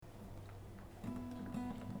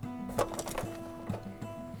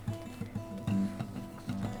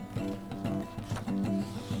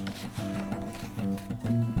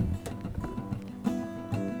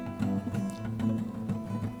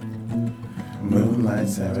moonlight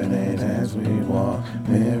serenade as we walk.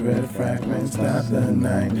 Mirrored fragments stop the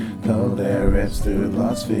night. Cold air rips through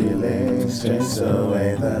lost feelings, chase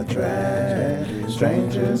away the dread.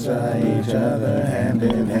 Strangers eye each other hand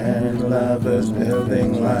in hand. Lovers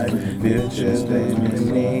building life, futures they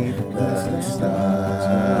beneath the stars.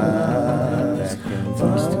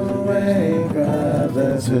 Away,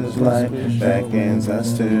 brothers whose light beckons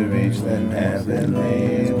us to reach them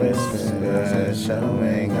heavenly whispers,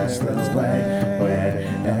 showing us the way where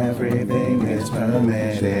everything is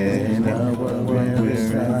permitted. In a world where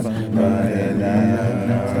we're not, but in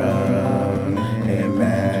our own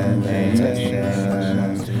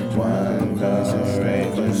imaginations. One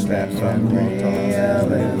courageous step from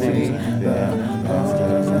reality. The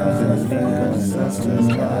ancestors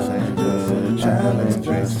calling to challenge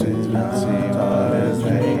us to see what is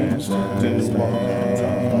changed. To walk as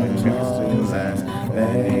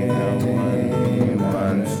they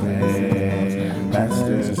once did.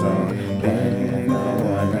 Masters on getting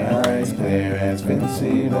one eyes clear as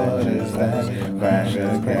Vinci waters that crash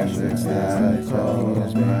against the sky.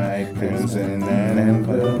 Close bright crimson and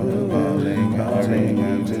blue, holding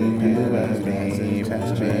to you as me.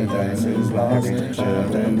 Paradise is lost,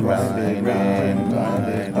 children blinded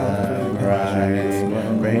by cries.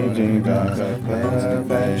 Raging dogs of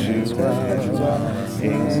perpetual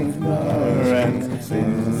ignorance,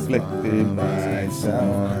 inflicted by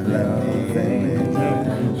self-loathing.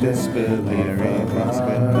 Disbelieving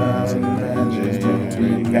promise and magic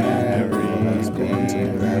carries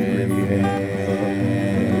everything.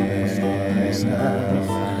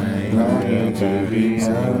 Longing to be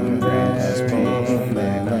undressed,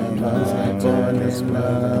 born this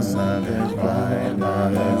blood, others blind,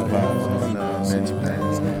 others lost, its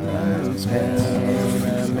plans, its pets,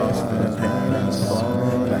 lost the past,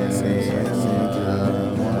 all I see is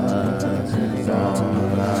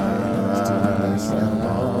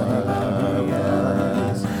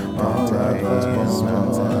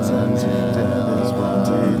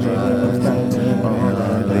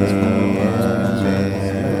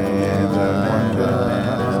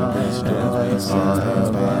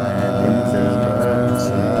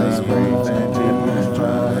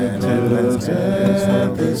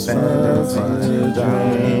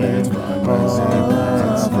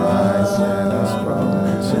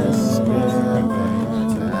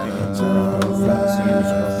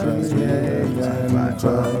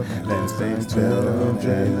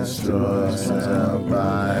children destroyed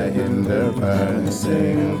by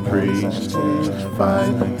interversing preached,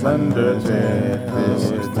 fight thunder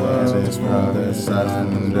this was brothers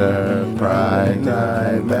under pride.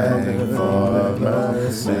 I beg for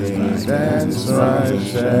mercy and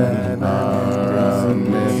strife and our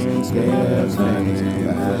misgivings.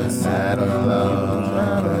 The saddle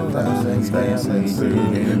of spaces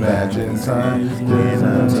through imagined time,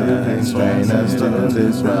 dinner to constrain us to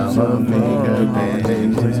this realm of meager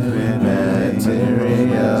pain.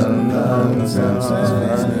 Material nonsense is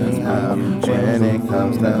funny how when it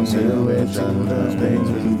comes down to it, the things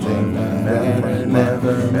we think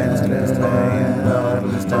never matters.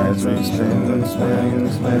 As we spin and swing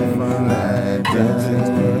and swing like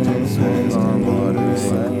dancing swings on water,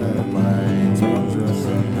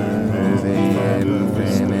 the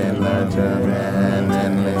infinite larger man.